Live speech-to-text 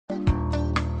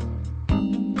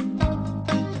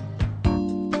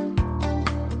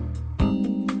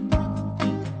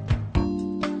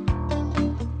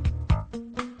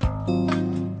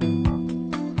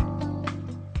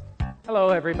Hello,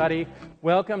 everybody.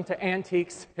 Welcome to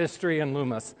Antiques, History, and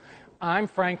Loomis. I'm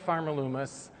Frank Farmer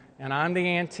Loomis, and I'm the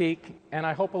antique, and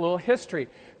I hope a little history.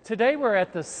 Today we're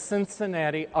at the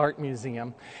Cincinnati Art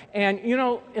Museum. And you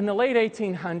know, in the late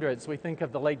 1800s, we think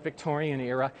of the late Victorian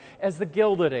era as the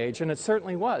Gilded Age, and it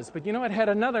certainly was. But you know, it had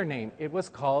another name. It was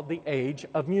called the Age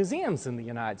of Museums in the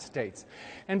United States.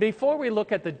 And before we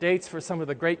look at the dates for some of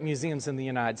the great museums in the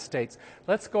United States,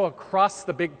 let's go across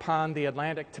the big pond, the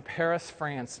Atlantic, to Paris,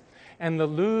 France. And the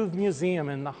Louvre Museum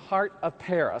in the heart of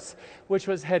Paris, which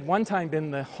had one time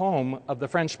been the home of the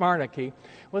French monarchy,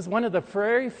 was one of the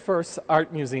very first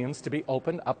art museums to be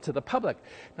opened up to the public.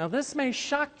 Now this may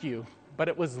shock you, but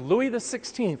it was Louis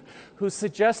XVI who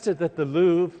suggested that the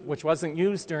Louvre, which wasn't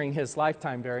used during his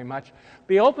lifetime very much,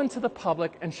 be open to the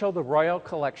public and show the royal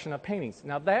collection of paintings.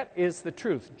 Now that is the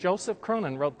truth. Joseph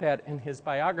Cronin wrote that in his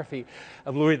biography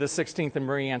of Louis XVI and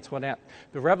Marie Antoinette.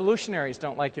 The revolutionaries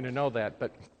don't like you to know that,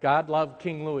 but God loved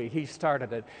King Louis. He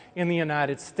started it. In the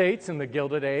United States, in the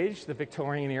Gilded Age, the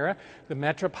Victorian era, the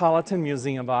Metropolitan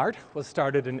Museum of Art was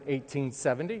started in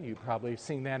 1870. You've probably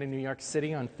seen that in New York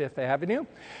City on Fifth Avenue.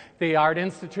 The Art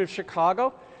Institute of Chicago,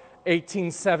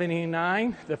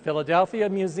 1879, the Philadelphia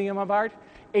Museum of Art,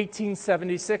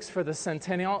 1876 for the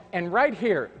Centennial, and right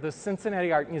here, the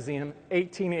Cincinnati Art Museum,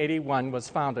 1881 was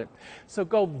founded. So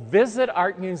go visit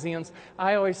art museums.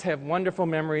 I always have wonderful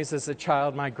memories as a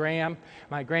child. My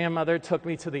grandmother took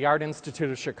me to the Art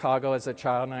Institute of Chicago as a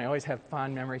child, and I always have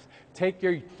fond memories. Take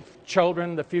your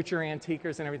children, the future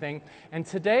antiquers and everything. And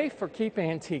today, for Keep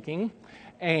Antiquing,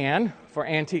 and for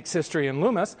Antiques, History, and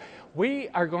Loomis, we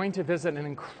are going to visit an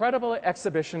incredible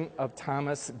exhibition of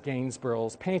Thomas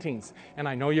Gainsborough's paintings, and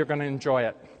I know you're going to enjoy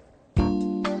it.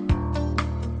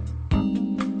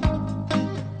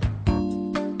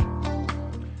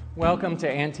 Welcome to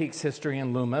Antiques, History,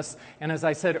 and Loomis. And as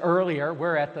I said earlier,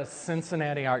 we're at the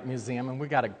Cincinnati Art Museum, and we've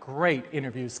got a great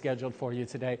interview scheduled for you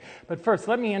today. But first,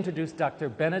 let me introduce Dr.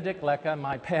 Benedict Leca,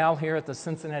 my pal here at the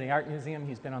Cincinnati Art Museum.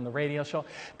 He's been on the radio show.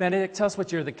 Benedict, tell us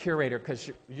what you're the curator,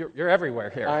 because you're everywhere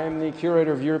here. I am the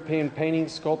curator of European painting,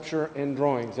 sculpture, and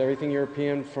drawings. Everything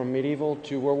European from medieval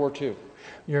to World War II.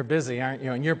 You're busy, aren't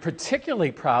you? And you're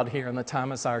particularly proud here in the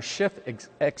Thomas R. Schiff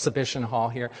exhibition hall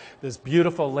here. This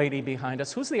beautiful lady behind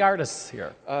us. Who's the artist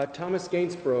here? Thomas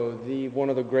Gainsborough, one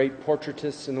of the great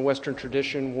portraitists in the Western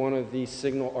tradition, one of the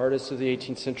signal artists of the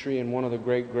 18th century, and one of the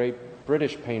great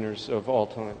British painters of all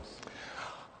times.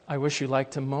 I wish you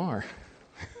liked him more.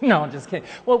 No, I'm just kidding.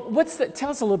 Well, tell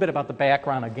us a little bit about the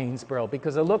background of Gainsborough,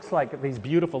 because it looks like these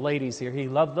beautiful ladies here. He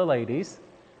loved the ladies.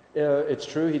 It's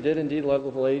true, he did indeed love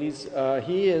the ladies.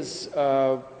 He is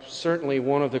certainly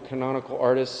one of the canonical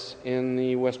artists in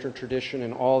the Western tradition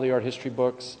in all the art history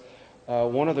books.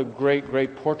 One of the great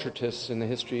portraitists in the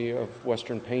history of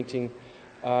Western painting.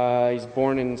 He's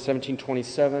born in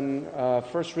 1727,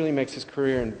 first really makes his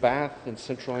career in Bath in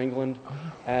central England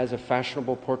as a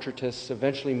fashionable portraitist,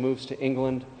 eventually moves to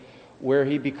England, where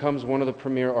he becomes one of the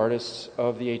premier artists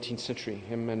of the 18th century.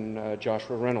 Him and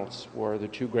Joshua Reynolds were the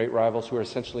two great rivals who are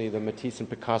essentially the Matisse and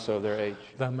Picasso of their age.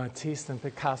 The Matisse and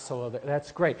Picasso of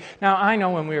that's great. Now, I know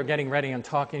when we were getting ready and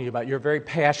talking to you about, you're very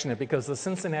passionate because the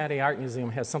Cincinnati Art Museum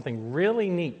has something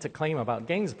really neat to claim about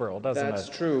Gainsborough, doesn't it? That's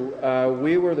true.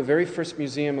 We were the very first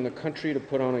museum in the country to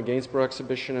put on a Gainsborough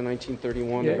exhibition in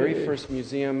 1931, the very first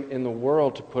museum in the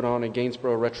world to put on a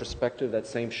Gainsborough retrospective, that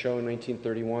same show in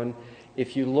 1931.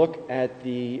 If you look at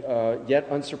the yet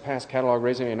unsurpassed catalog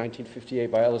raising in 1958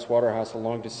 by Ellis Waterhouse, a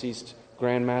long-deceased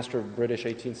Grand Master of British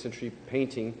 18th century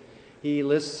painting, he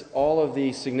lists all of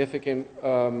the significant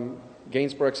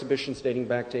Gainsborough exhibitions dating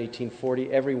back to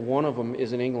 1840. Every one of them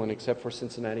is in England except for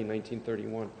Cincinnati in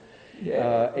 1931.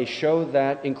 A show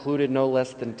that included no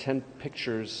less than 10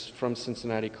 pictures from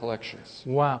Cincinnati collections.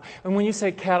 Wow. And when you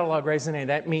say catalog raisonné,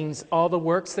 that means all the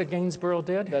works that Gainsborough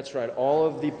did? That's right. All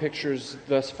of the pictures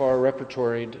thus far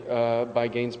repertoried by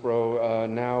Gainsborough,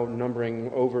 now numbering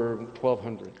over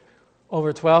 1,200. Over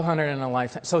 1,200 in a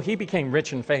lifetime. So he became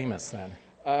rich and famous then?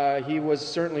 He was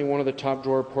certainly one of the top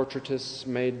drawer portraitists,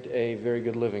 made a very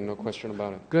good living, no question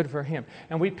about it. Good for him.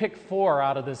 And we picked 4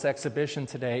 out of this exhibition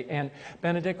today. And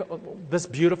Benedict, this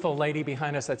beautiful lady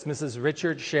behind us, that's Mrs.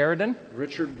 Richard Sheridan.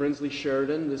 Richard Brinsley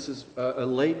Sheridan. This is a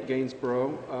late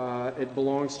Gainsborough. It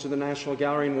belongs to the National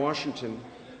Gallery in Washington.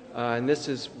 And this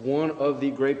is one of the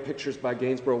great pictures by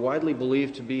Gainsborough, widely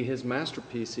believed to be his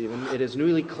masterpiece even. It is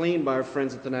newly cleaned by our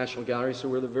friends at the National Gallery, so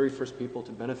we're the very first people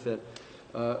to benefit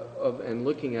and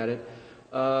looking at it.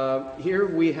 Here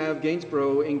we have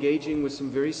Gainsborough engaging with some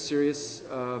very serious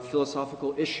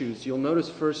philosophical issues. You'll notice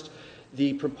first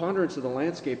the preponderance of the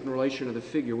landscape in relation to the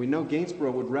figure. We know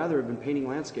Gainsborough would rather have been painting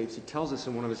landscapes. He tells us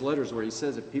in one of his letters where he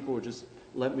says if people would just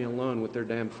let me alone with their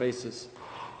damn faces.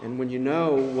 And when you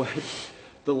know what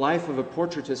the life of a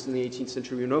portraitist in the 18th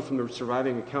century, you know from the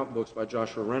surviving account books by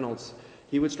Joshua Reynolds,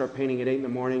 he would start painting at 8 in the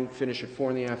morning, finish at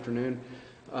 4 in the afternoon.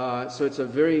 So it's a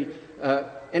very,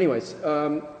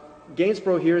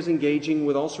 Gainsborough here is engaging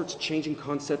with all sorts of changing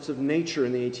concepts of nature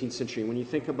in the 18th century. When you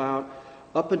think about,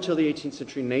 up until the 18th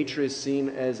century, nature is seen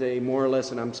as a more or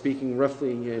less, and I'm speaking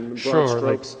roughly in broad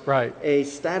strokes, a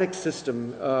static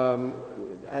system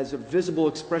as a visible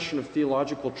expression of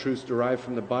theological truths derived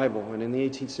from the Bible. And in the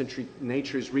 18th century,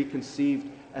 nature is reconceived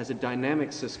as a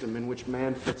dynamic system in which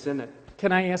man fits in it.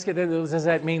 Can I ask you, does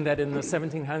that mean that in the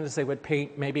 1700s they would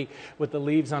paint maybe with the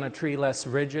leaves on a tree less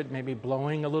rigid, maybe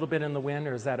blowing a little bit in the wind,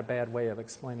 or is that a bad way of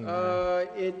explaining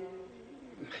that?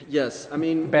 Yes, I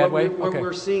mean, what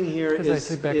we're seeing here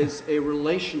is a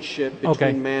relationship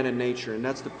between man and nature, and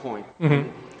that's the point.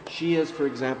 She is, for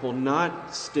example,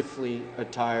 not stiffly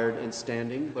attired and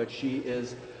standing, but she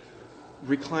is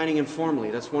reclining informally.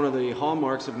 That's one of the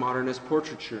hallmarks of modernist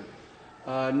portraiture.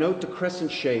 Note the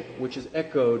crescent shape, which is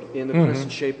echoed in the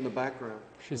crescent shape in the background.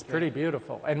 She's pretty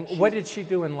beautiful. And what did she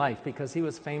do in life? Because he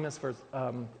was famous for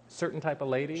certain type of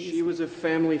ladies. She was a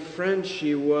family friend.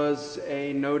 She was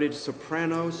a noted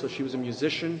soprano, so she was a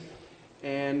musician.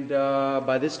 And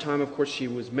by this time, of course, she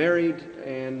was married.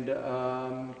 And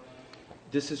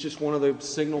this is just one of the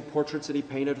signal portraits that he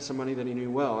painted of somebody that he knew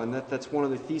well. And that's one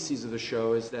of the theses of the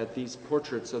show, is that these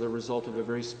portraits are the result of a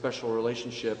very special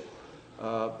relationship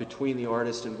between the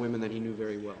artist and women that he knew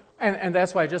very well. And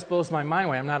that's why it just blows my mind.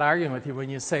 I'm not arguing with you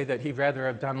when you say that he'd rather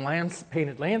have done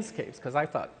painted landscapes, because I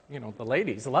thought, the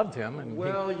ladies loved him. And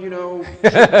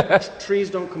trees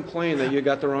don't complain that you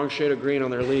got the wrong shade of green on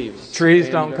their leaves. Trees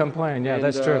don't complain,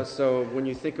 that's true. So when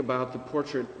you think about the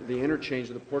portrait, the interchange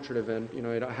of the portrait event,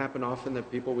 it happened often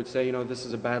that people would say, this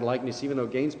is a bad likeness, even though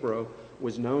Gainsborough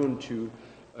was known to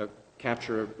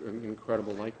capture an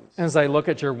incredible likeness. As I look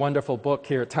at your wonderful book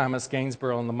here, Thomas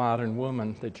Gainsborough and the Modern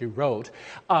Woman, that you wrote,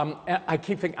 I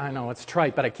keep thinking, I know it's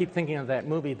trite, but I keep thinking of that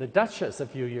movie, The Duchess, a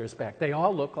few years back. They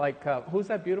all look like, who's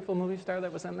that beautiful movie star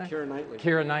that was in there? Keira Knightley.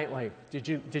 Keira Knightley. Did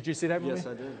you see that movie? Yes,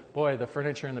 I did. Boy, the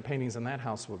furniture and the paintings in that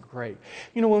house were great.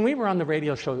 When we were on the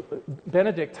radio show,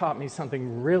 Benedict taught me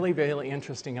something really, really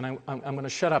interesting, and I'm going to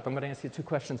shut up. I'm going to ask you two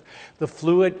questions. The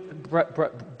fluid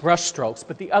brush strokes,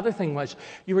 but the other thing was,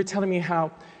 you were telling me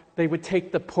how they would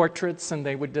take the portraits and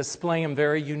they would display them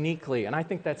very uniquely, and I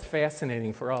think that's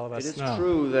fascinating for all of us. It is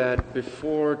true that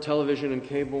before television and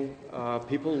cable,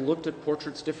 people looked at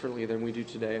portraits differently than we do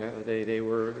today. They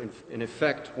were, in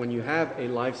effect, when you have a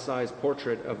life-size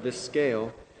portrait of this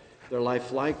scale, their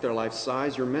life-like, their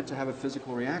life-size, you're meant to have a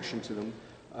physical reaction to them.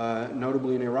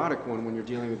 Notably an erotic one when you're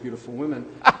dealing with beautiful women.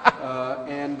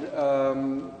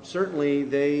 Certainly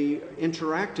they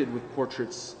interacted with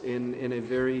portraits in a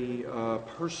very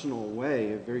personal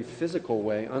way, a very physical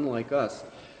way, unlike us.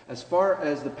 As far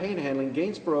as the paint handling,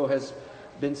 Gainsborough has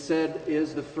been said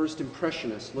is the first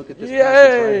impressionist. Look at this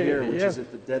passage right here, which is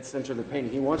at the dead center of the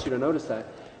painting. He wants you to notice that.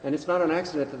 And it's not an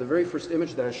accident that the very first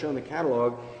image that I show in the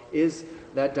catalog is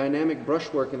that dynamic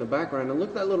brushwork in the background. And look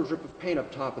at that little drip of paint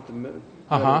up top at the middle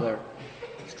there.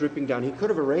 It's dripping down. He could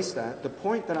have erased that. The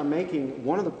point that I'm making,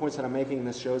 one of the points that I'm making in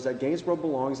this show, is that Gainsborough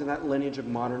belongs in that lineage of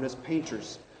modernist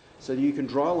painters. So you can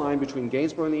draw a line between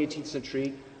Gainsborough in the 18th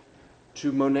century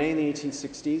to Monet in the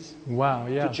 1860s,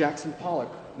 to Jackson Pollock.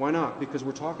 Why not? Because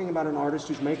we're talking about an artist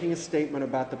who's making a statement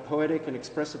about the poetic and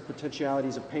expressive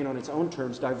potentialities of paint on its own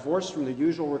terms, divorced from the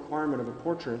usual requirement of a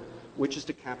portrait, which is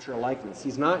to capture a likeness.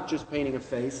 He's not just painting a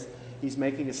face, he's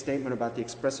making a statement about the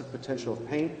expressive potential of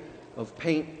paint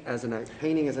painting as an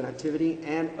activity,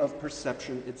 and of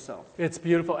perception itself. It's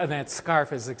beautiful, and that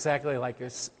scarf is exactly like you're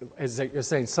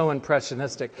saying, so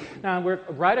impressionistic. Now, we're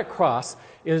right across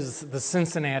is the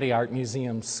Cincinnati Art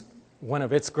Museum's one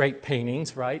of its great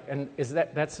paintings, right? And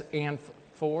that's Anne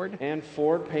Ford? Anne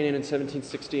Ford, painted in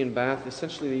 1760 in Bath,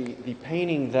 essentially the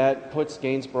painting that puts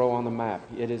Gainsborough on the map.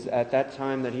 It is at that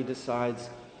time that he decides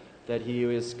that he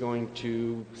is going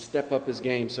to step up his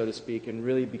game, so to speak, and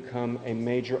really become a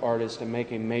major artist and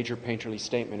make a major painterly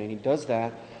statement. And he does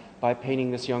that by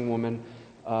painting this young woman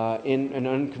in an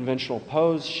unconventional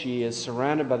pose. She is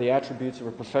surrounded by the attributes of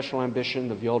her professional ambition,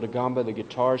 the viola da gamba, the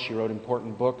guitar. She wrote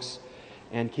important books.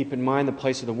 And keep in mind the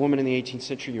place of the woman in the 18th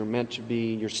century. You're meant to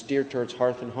be, you're steered towards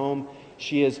hearth and home.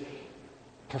 She is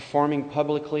performing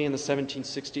publicly in the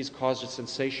 1760s, caused a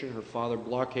sensation. Her father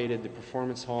blockaded the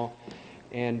performance hall.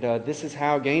 And this is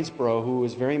how Gainsborough, who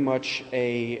was very much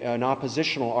an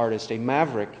oppositional artist, a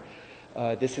maverick,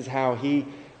 this is how he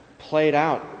played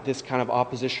out this kind of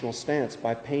oppositional stance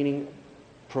by painting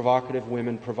provocative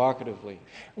women provocatively.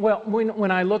 Well,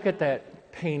 when I look at that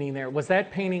painting there, was that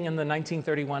painting in the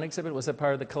 1931 exhibit? Was it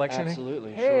part of the collection?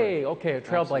 Absolutely, Hey, sure. okay, a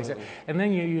trailblazer. Absolutely. And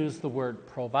then you use the word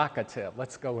provocative.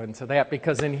 Let's go into that,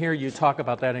 because in here you talk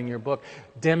about that in your book.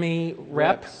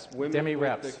 Demi-reps. Women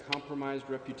Demi-reps. with a compromised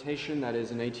reputation, that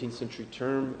is an 18th century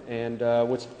term. And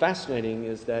what's fascinating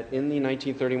is that in the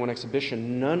 1931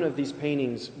 exhibition, none of these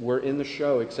paintings were in the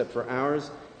show except for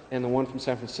ours and the one from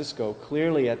San Francisco.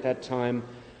 Clearly at that time,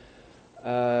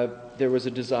 there was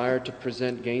a desire to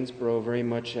present Gainsborough very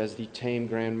much as the tame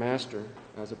Grand Master,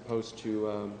 as opposed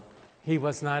to... He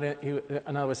was not, in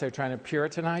other words, they're trying to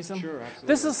puritanize him? Sure, absolutely.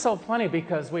 This is so funny,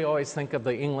 because we always think of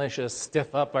the English as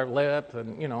stiff upper lip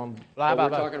and, you know, blah, blah, We're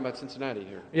blah. talking about Cincinnati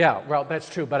here. Yeah, well, that's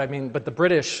true, but I mean, but the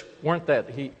British weren't that.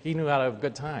 He knew how to have a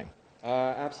good time.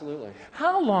 Absolutely.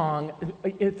 How long,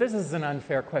 this is an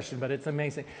unfair question, but it's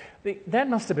amazing. That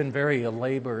must have been very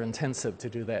labor intensive to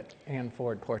do that Anne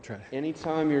Ford portrait.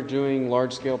 Anytime you're doing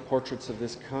large-scale portraits of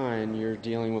this kind, you're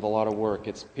dealing with a lot of work.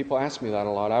 People ask me that a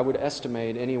lot. I would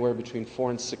estimate anywhere between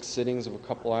 4 and 6 sittings of a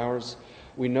couple hours.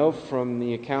 We know from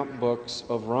the account books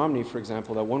of Romney, for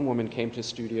example, that one woman came to the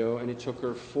studio and it took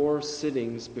her 4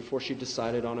 sittings before she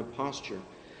decided on a posture.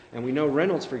 And we know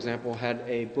Reynolds, for example, had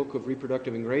a book of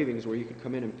reproductive engravings where you could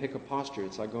come in and pick a posture.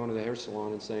 It's like going to the hair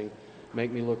salon and saying, make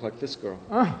me look like this girl.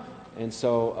 Oh. And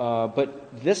so, but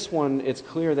this one, it's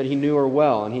clear that he knew her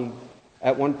well. And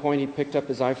at one point, he picked up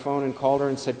his iPhone and called her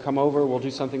and said, come over, we'll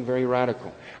do something very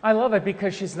radical. I love it,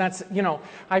 because she's not, you know,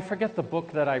 I forget the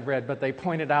book that I read, but they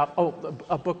pointed out,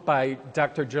 a book by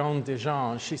Dr. Joan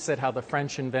Dijon. She said how the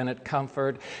French invented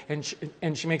comfort, and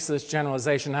she makes this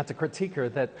generalization, not to critique her,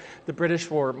 that the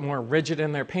British were more rigid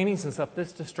in their paintings and stuff.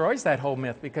 This destroys that whole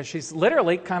myth, because she's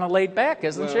literally kind of laid back,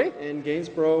 isn't she? And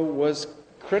Gainsborough was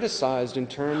criticized in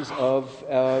terms of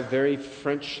very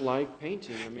French-like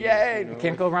painting. I mean, Yay! You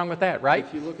can't go wrong with that, right?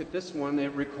 If you look at this one,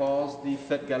 it recalls the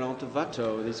Fête Galante of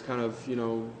Watteau, these kind of,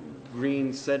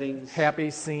 green settings. Happy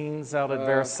scenes out at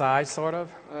Versailles, sort of?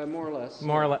 More or less.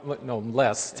 More or less, no,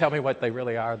 less. Tell me what they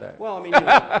really are there. Well, I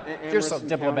mean, You're so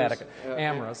diplomatic.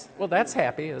 Amorous. Well, that's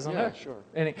happy, isn't it? Yeah,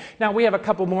 sure. Now, we have a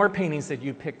couple more paintings that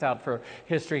you picked out for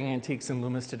History, Antiques, and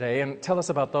Loomis today, and tell us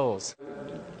about those.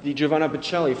 The Giovanna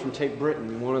Bichelli from Tate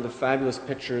Britain, one of the fabulous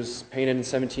pictures painted in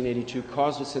 1782,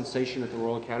 caused a sensation at the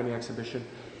Royal Academy exhibition.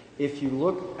 If you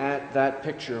look at that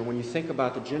picture, when you think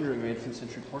about the gendering of 18th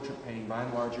century portrait painting, by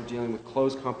and large you're dealing with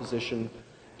closed composition,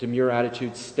 demure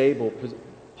attitudes, stable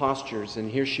postures.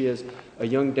 And here she is, a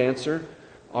young dancer,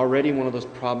 already one of those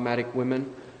problematic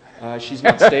women. She's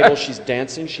not stable, she's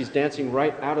dancing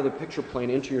right out of the picture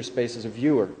plane into your space as a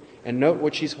viewer. And note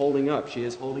what she's holding up. She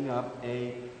is holding up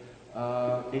a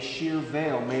sheer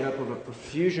veil made up of a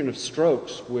profusion of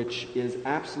strokes, which is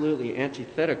absolutely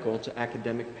antithetical to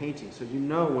academic painting. So you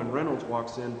know when Reynolds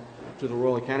walks in to the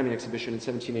Royal Academy exhibition in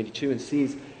 1782 and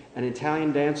sees an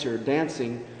Italian dancer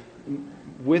dancing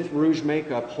with rouge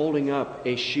makeup, holding up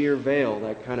a sheer veil,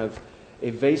 that kind of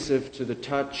evasive to the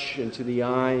touch and to the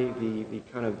eye,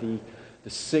 the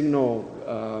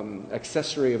signal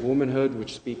accessory of womanhood,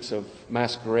 which speaks of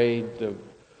masquerade, the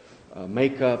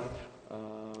makeup.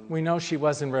 We know she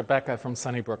was in Rebecca from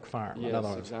Sunnybrook Farm. Yes,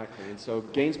 exactly. And so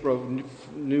Gainsborough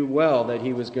knew well that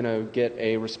he was going to get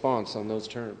a response on those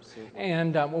terms.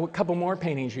 And a couple more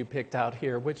paintings you picked out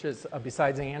here, which is,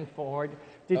 besides Anne Ford,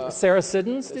 Sarah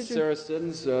Siddons, did you? Sarah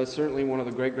Siddons, certainly one of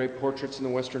the great portraits in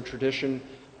the Western tradition.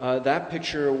 That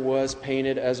picture was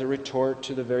painted as a retort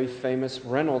to the very famous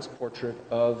Reynolds portrait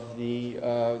of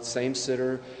the same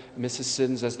sitter, Mrs.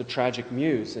 Siddons, as the tragic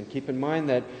muse. And keep in mind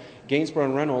that Gainsborough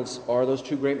and Reynolds are those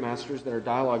two great masters that are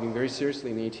dialoguing very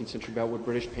seriously in the 18th century about what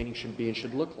British painting should be and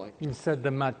should look like. You said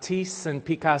the Matisse and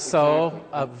Picasso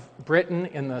Exactly. of Britain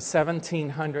in the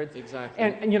 1700s. Exactly.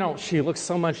 And she looks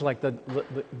so much like the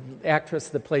actress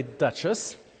that played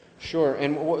Duchess. Sure,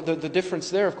 and the difference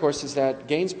there, of course, is that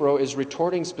Gainsborough is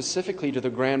retorting specifically to the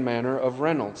grand manner of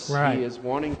Reynolds. Right. He is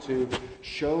wanting to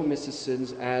show Mrs.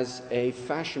 Siddons as a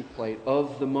fashion plate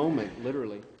of the moment,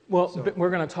 literally. Well, we're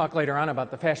going to talk later on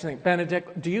about the fashion thing.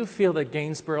 Benedict, do you feel that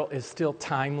Gainsborough is still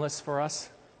timeless for us?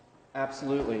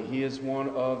 Absolutely. He is one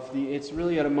of the... It's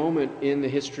really at a moment in the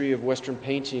history of Western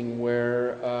painting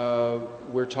where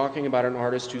we're talking about an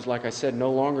artist who's, like I said, no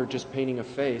longer just painting a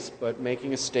face, but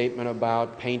making a statement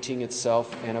about painting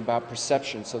itself and about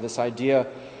perception. So this idea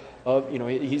of,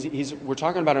 we're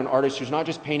talking about an artist who's not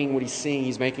just painting what he's seeing,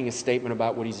 he's making a statement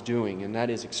about what he's doing. And that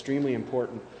is extremely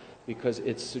important because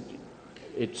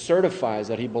it certifies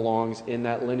that he belongs in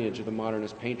that lineage of the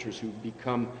modernist painters who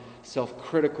become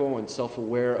self-critical and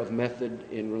self-aware of method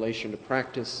in relation to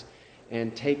practice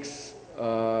and takes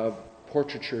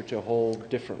portraiture to a whole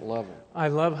different level. I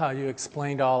love how you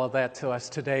explained all of that to us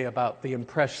today about the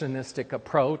impressionistic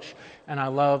approach, and I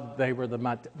love they were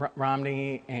the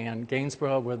Romney and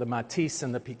Gainsborough were the Matisse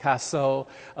and the Picasso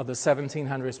of the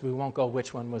 1700s. We won't go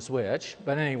which one was which,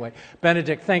 but anyway,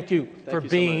 Benedict, thank you for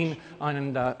being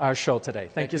on our show today.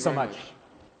 Thank you so much.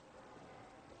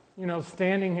 You know,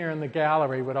 standing here in the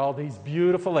gallery with all these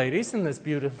beautiful ladies, and this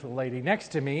beautiful lady next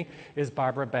to me is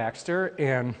Barbara Baxter,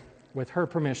 and with her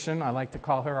permission, I like to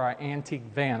call her our antique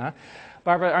Vanna.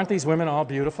 Barbara, aren't these women all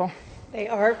beautiful? They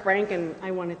are, Frank, and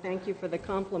I want to thank you for the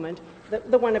compliment,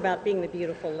 the one about being the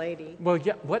beautiful lady. Well,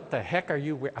 yeah, what the heck are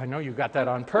you I know you got that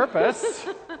on purpose.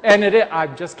 And it is,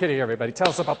 I'm just kidding, everybody. Tell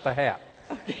us about the hat.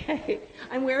 Okay.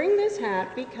 I'm wearing this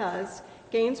hat because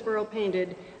Gainsborough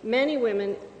painted many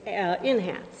women in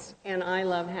hats, and I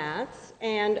love hats,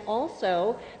 and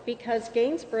also because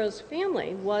Gainsborough's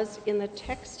family was in the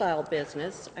textile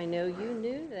business. I know you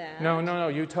knew that. No,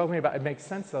 you told me about it. It makes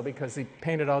sense, though, because he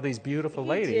painted all these beautiful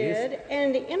ladies. He did,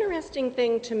 and the interesting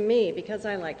thing to me, because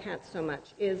I like hats so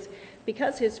much, is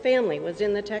because his family was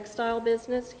in the textile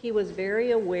business, he was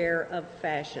very aware of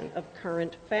fashion, of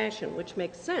current fashion, which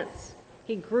makes sense.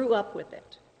 He grew up with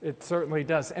it. It certainly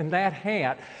does. And that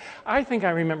hat, I think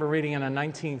I remember reading in a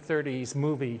 1930s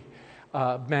movie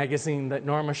magazine that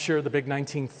Norma Shear, the big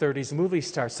 1930s movie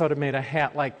star, sort of made a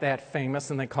hat like that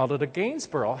famous, and they called it a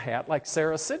Gainsborough hat, like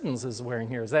Sarah Siddons is wearing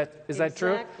here. Is that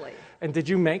true? Exactly. And did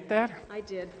you make that? I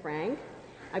did, Frank.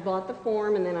 I bought the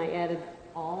form, and then I added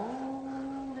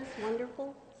all this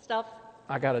wonderful stuff.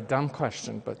 I got a dumb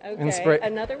question, but Okay,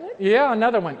 another one? Yeah,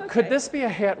 another one. Okay. Could this be a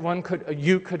hat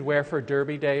you could wear for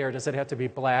Derby Day, or does it have to be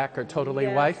black or totally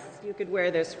white? Yes, you could wear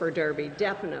this for Derby,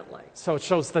 definitely. So it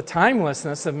shows the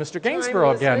timelessness of Mr.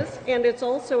 Gainsborough again. Timelessness, and it's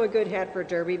also a good hat for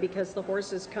Derby because the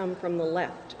horses come from the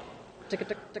left.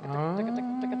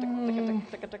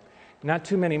 Not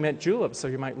too many mint juleps, so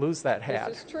you might lose that hat.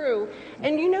 This is true.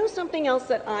 And you know something else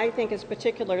that I think is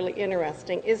particularly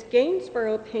interesting is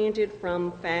Gainsborough painted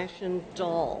from fashion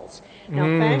dolls. Now,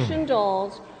 fashion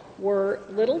dolls were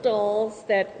little dolls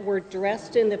that were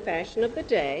dressed in the fashion of the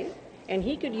day, and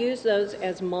he could use those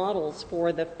as models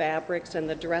for the fabrics and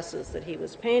the dresses that he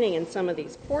was painting in some of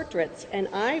these portraits. And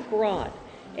I brought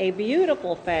a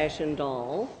beautiful fashion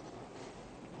doll.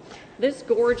 This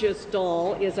gorgeous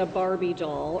doll is a Barbie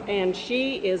doll, and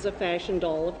she is a fashion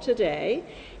doll of today,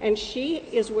 and she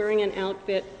is wearing an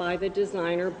outfit by the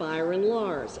designer Byron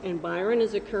Lars, and Byron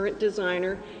is a current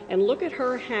designer, and look at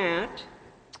her hat.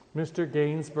 Mr.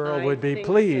 Gainsborough would be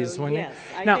pleased, so, wouldn't yes.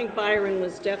 he? I think Byron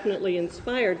was definitely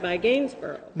inspired by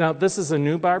Gainsborough. Now, this is a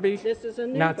new Barbie? This is a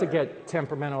new Not Barbie. to get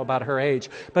temperamental about her age,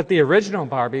 but the original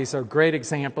Barbies are great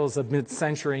examples of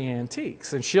mid-century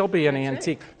antiques, and she'll be an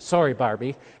antique. Right. Sorry,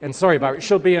 Barbie. And sorry, Barbie.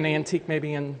 She'll be an antique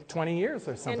maybe in 20 years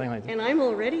or something like that. And I'm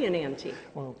already an antique.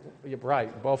 Well, you're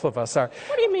right. Both of us are.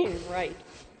 What do you mean, right?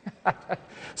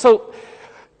 So,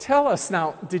 tell us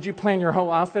now, did you plan your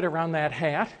whole outfit around that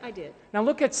hat? I did. Now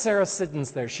look at Sarah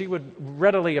Siddons there. She would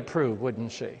readily approve,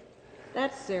 wouldn't she?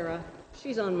 That's Sarah.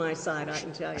 She's on my side, I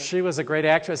can tell you. She was a great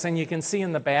actress, and you can see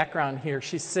in the background here,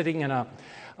 she's sitting in a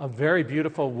very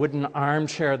beautiful wooden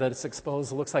armchair that's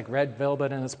exposed. It looks like red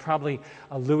velvet, and it's probably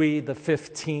a Louis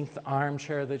XV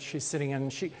armchair that she's sitting in.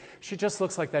 She just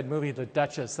looks like that movie, The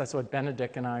Duchess. That's what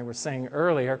Benedict and I were saying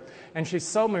earlier. And she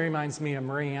so reminds me of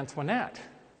Marie Antoinette.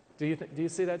 Do you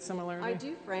see that similarity? I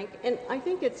do, Frank. And I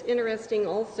think it's interesting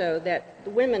also that the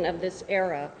women of this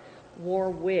era wore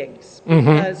wigs.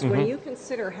 Because when you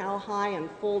consider how high and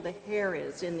full the hair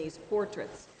is in these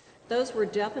portraits, those were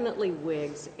definitely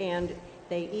wigs. And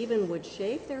they even would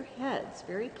shave their heads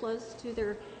very close to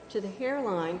the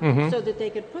hairline so that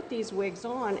they could put these wigs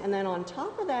on. And then on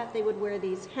top of that, they would wear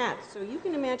these hats. So you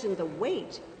can imagine the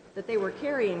weight that they were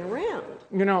carrying around.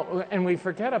 You know, and we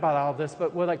forget about all this,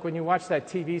 but like when you watch that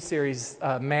TV series,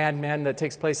 Mad Men, that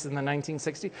takes place in the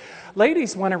 1960s,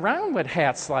 ladies went around with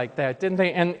hats like that, didn't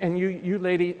they? And you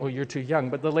lady, well, you're too young,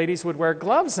 but the ladies would wear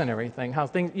gloves and everything.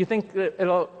 You think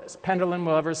that pendulum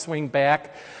will ever swing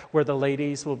back where the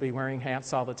ladies will be wearing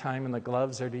hats all the time and the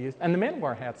gloves, and the men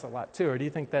wear hats a lot too, or do you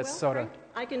think that's sort of...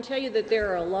 I can tell you that there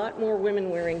are a lot more women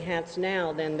wearing hats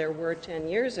now than there were 10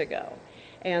 years ago.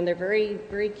 And they're very,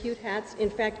 very cute hats.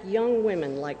 In fact, young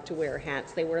women like to wear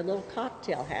hats. They wear little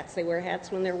cocktail hats. They wear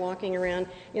hats when they're walking around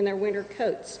in their winter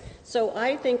coats. So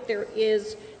I think there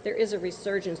is a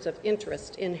resurgence of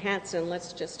interest in hats, and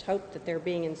let's just hope that they're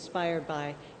being inspired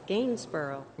by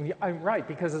Gainsborough. Yeah, right,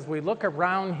 because as we look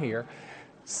around here,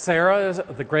 Sarah,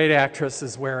 the great actress,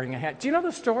 is wearing a hat. Do you know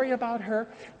the story about her?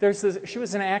 She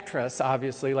was an actress,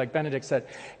 obviously, like Benedict said,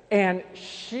 and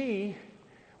she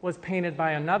was painted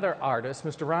by another artist,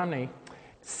 Mr. Romney,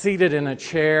 seated in a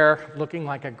chair looking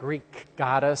like a Greek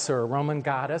goddess or a Roman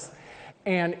goddess.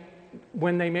 And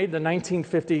when they made the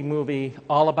 1950 movie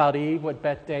All About Eve with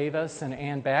Bette Davis and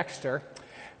Ann Baxter,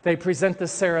 they present the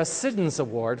Sarah Siddons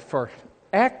Award for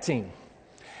acting.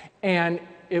 And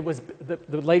it was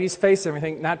the lady's face and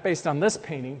everything, not based on this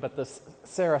painting, but the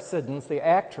Sarah Siddons, the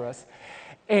actress.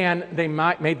 And they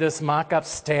made this mock-up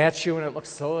statue, and it looked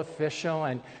so official.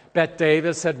 And Bette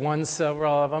Davis had won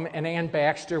several of them, and Ann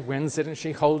Baxter wins it, and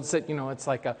she holds it. You know, it's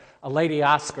like a lady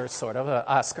Oscar, sort of, an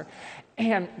Oscar.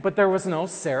 But there was no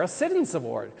Sarah Siddons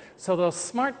Award. So those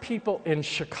smart people in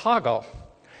Chicago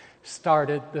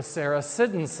started the Sarah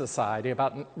Siddons Society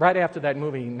right after that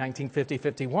movie,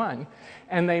 1950-51,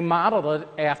 and they modeled it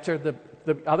after the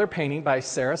other painting by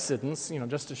Sarah Siddons, you know,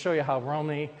 just to show you how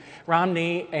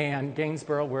Romney and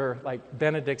Gainsborough were, like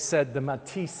Benedict said, the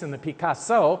Matisse and the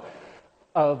Picasso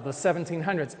of the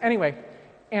 1700s. Anyway,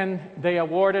 and they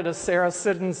awarded a Sarah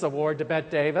Siddons Award to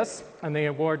Bette Davis, and they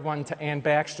awarded one to Ann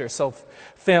Baxter. So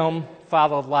film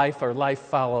followed life, or life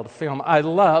followed film. I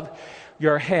love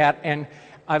your hat, and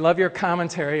I love your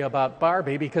commentary about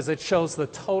Barbie because it shows the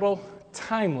total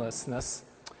timelessness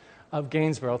of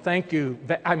Gainsborough. Thank you,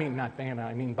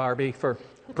 Barbie, for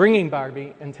bringing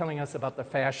Barbie and telling us about the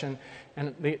fashion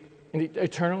and the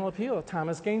eternal appeal of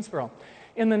Thomas Gainsborough.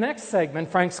 In the next segment,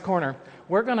 Frank's Corner,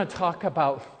 we're going to talk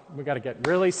about, we've got to get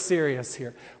really serious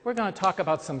here. We're going to talk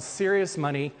about some serious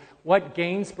money, what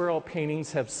Gainsborough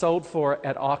paintings have sold for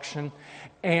at auction,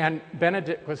 and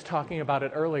Benedict was talking about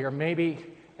it earlier. Maybe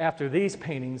after these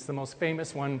paintings, the most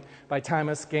famous one by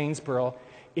Thomas Gainsborough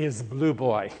is Blue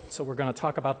Boy. So we're going to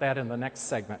talk about that in the next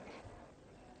segment.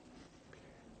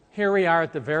 Here we are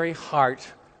at the very heart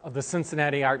of the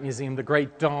Cincinnati Art Museum, the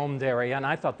great domed area, and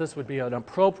I thought this would be an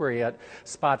appropriate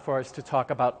spot for us to talk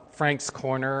about Frank's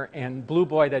Corner and Blue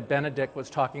Boy that Benedict was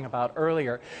talking about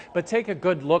earlier. But take a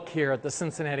good look here at the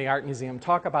Cincinnati Art Museum.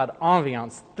 Talk about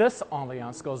ambiance. This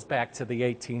ambiance goes back to the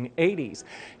 1880s.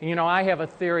 And you know, I have a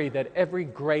theory that every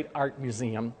great art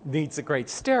museum needs a great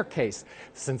staircase.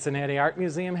 Cincinnati Art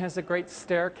Museum has a great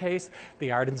staircase.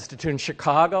 The Art Institute in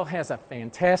Chicago has a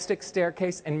fantastic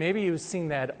staircase. And maybe you've seen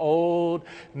that old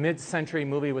mid-century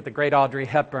movie with the great Audrey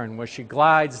Hepburn where she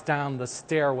glides down the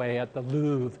stairway at the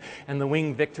Louvre and the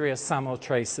winged Victoria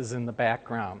Samothrace is in the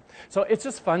background. So it's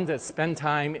just fun to spend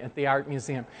time at the Art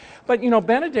Museum. But you know,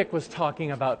 Benedict was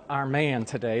talking about our man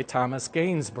today, Thomas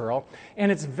Gainsborough,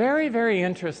 and it's very, very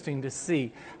interesting to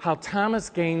see how Thomas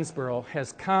Gainsborough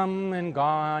has come and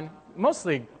gone,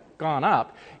 mostly gone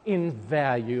up in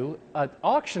value at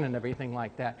auction and everything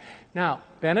like that. Now,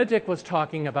 Benedict was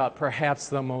talking about perhaps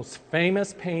the most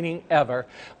famous painting ever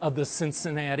of the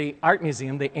Cincinnati Art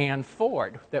Museum, the Anne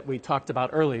Ford that we talked about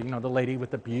earlier, you know, the lady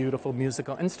with the beautiful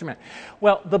musical instrument.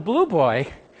 Well, the Blue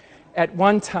Boy at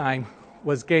one time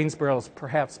was Gainsborough's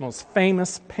perhaps most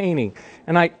famous painting.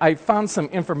 And I found some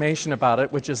information about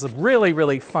it, which is really,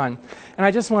 really fun. And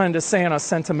I just wanted to say on a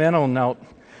sentimental note,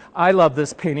 I love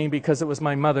this painting because it was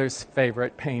my mother's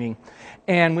favorite painting.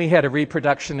 And we had a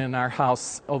reproduction in our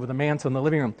house over the mantel in the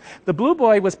living room. The Blue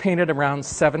Boy was painted around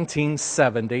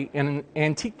 1770. In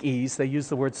antiques, they use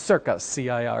the word circa,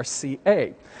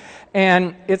 C-I-R-C-A.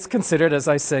 And it's considered, as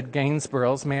I said,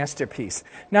 Gainsborough's masterpiece.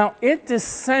 Now, it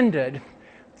descended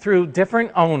through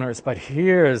different owners, but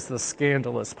here's the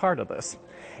scandalous part of this.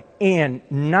 In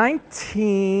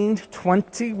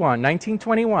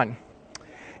 1921,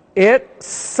 it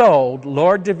sold,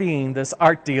 Lord Devine, this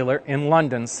art dealer in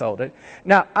London, sold it.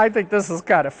 Now, I think this is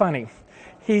kind of funny.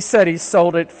 He said he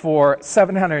sold it for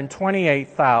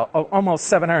 $728,000, almost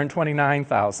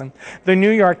 $729,000. The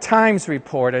New York Times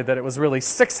reported that it was really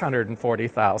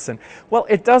 $640,000. Well,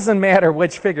 it doesn't matter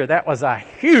which figure. That was a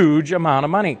huge amount of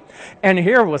money. And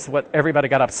here was what everybody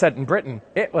got upset in Britain.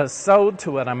 It was sold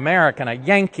to an American, a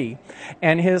Yankee,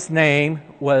 and his name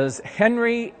was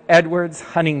Henry Edwards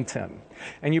Huntington.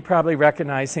 And you probably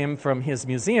recognize him from his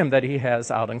museum that he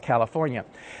has out in California.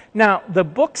 Now, the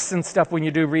books and stuff, when you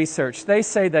do research, they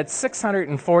say that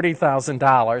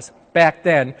 $640,000 back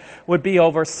then would be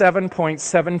over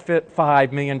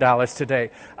 $7.75 million today.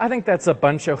 I think that's a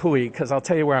bunch of hooey, because I'll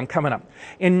tell you where I'm coming up.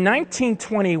 In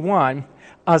 1921,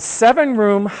 a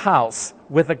 7-room house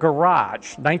with a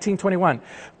garage, 1921,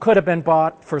 could have been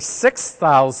bought for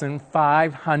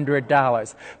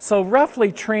 $6,500. So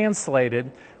roughly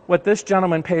translated, what this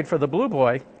gentleman paid for the Blue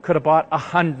Boy could have bought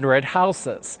 100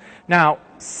 houses. Now,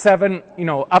 7,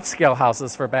 upscale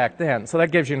houses for back then. So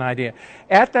that gives you an idea.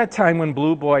 At that time when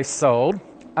Blue Boy sold,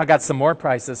 I got some more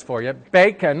prices for you.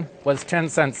 Bacon was 10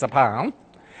 cents a pound.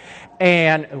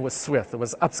 And it was Swift, it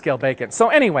was upscale bacon. So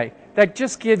anyway, that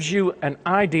just gives you an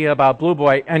idea about Blue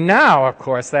Boy. And now, of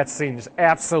course, that seems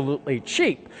absolutely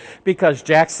cheap because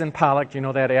Jackson Pollock, you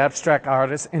know, that abstract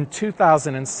artist, in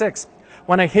 2006,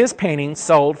 one of his paintings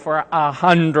sold for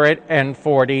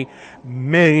 $140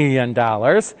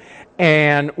 million.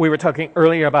 And we were talking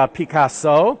earlier about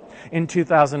Picasso. In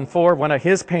 2004, one of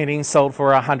his paintings sold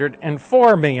for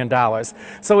 $104 million.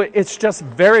 So it's just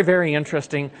very, very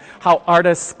interesting how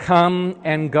artists come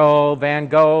and go. Van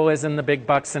Gogh is in the big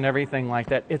bucks and everything like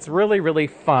that. It's really, really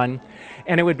fun.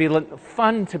 And it would be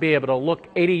fun to be able to look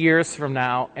 80 years from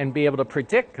now and be able to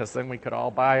predict, because then we could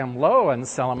all buy them low and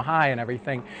sell them high and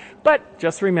everything. But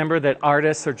just remember that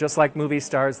artists are just like movie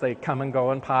stars. They come and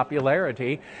go in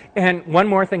popularity. And one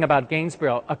more thing about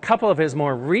Gainsborough, a couple of his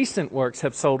more recent works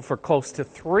have sold for close to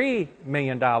 $3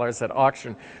 million at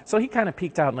auction. So he kind of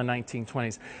peaked out in the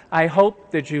 1920s. I hope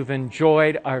that you've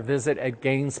enjoyed our visit at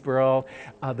Gainsborough,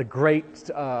 the great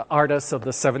artists of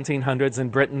the 1700s in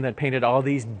Britain that painted all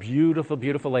these beautiful,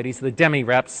 beautiful ladies, the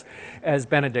demi-reps, as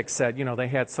Benedict said. You know, they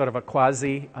had sort of a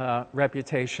quasi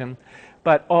reputation.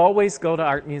 But always go to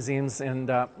art museums, and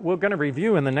we're going to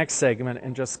review in the next segment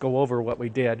and just go over what we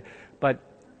did. But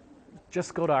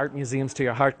just go to art museums to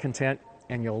your heart content,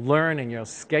 and you'll learn and you'll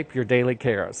escape your daily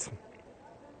cares.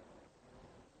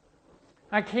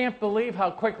 I can't believe how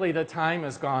quickly the time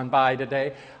has gone by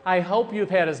today. I hope you've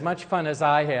had as much fun as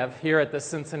I have here at the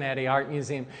Cincinnati Art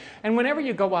Museum. And whenever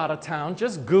you go out of town,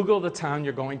 just Google the town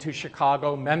you're going to,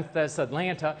 Chicago, Memphis,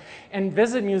 Atlanta, and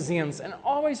visit museums. And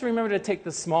always remember to take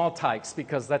the small tykes,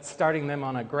 because that's starting them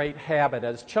on a great habit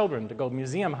as children to go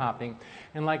museum hopping.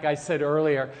 And like I said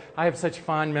earlier, I have such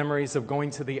fond memories of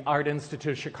going to the Art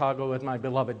Institute of Chicago with my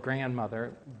beloved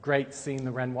grandmother. Great seeing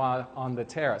the Renoir on the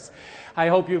terrace. I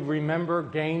hope you remember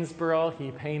Gainsborough.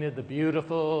 He painted the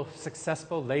beautiful,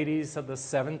 successful ladies of the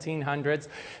 1700s.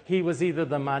 He was either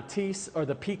the Matisse or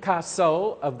the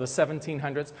Picasso of the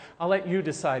 1700s. I'll let you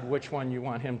decide which one you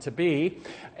want him to be.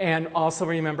 And also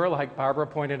remember, like Barbara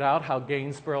pointed out, how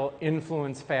Gainsborough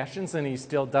influenced fashions, and he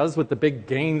still does with the big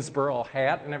Gainsborough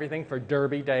hat and everything for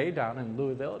Derby Day down in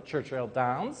Louisville at Churchill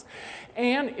Downs.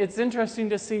 And it's interesting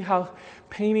to see how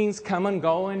paintings come and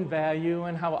go in value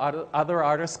and how other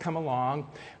artists come along.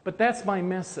 But that's my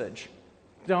message.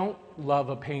 Don't love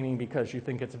a painting because you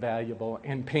think it's valuable.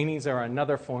 And paintings are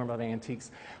another form of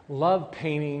antiques. Love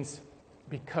paintings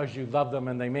because you love them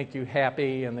and they make you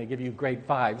happy and they give you great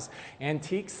vibes.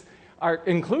 Antiques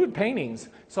include paintings.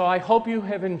 So I hope you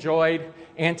have enjoyed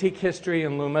Antique History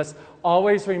in Loomis.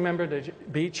 Always remember to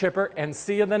be chipper, and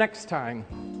see you the next time.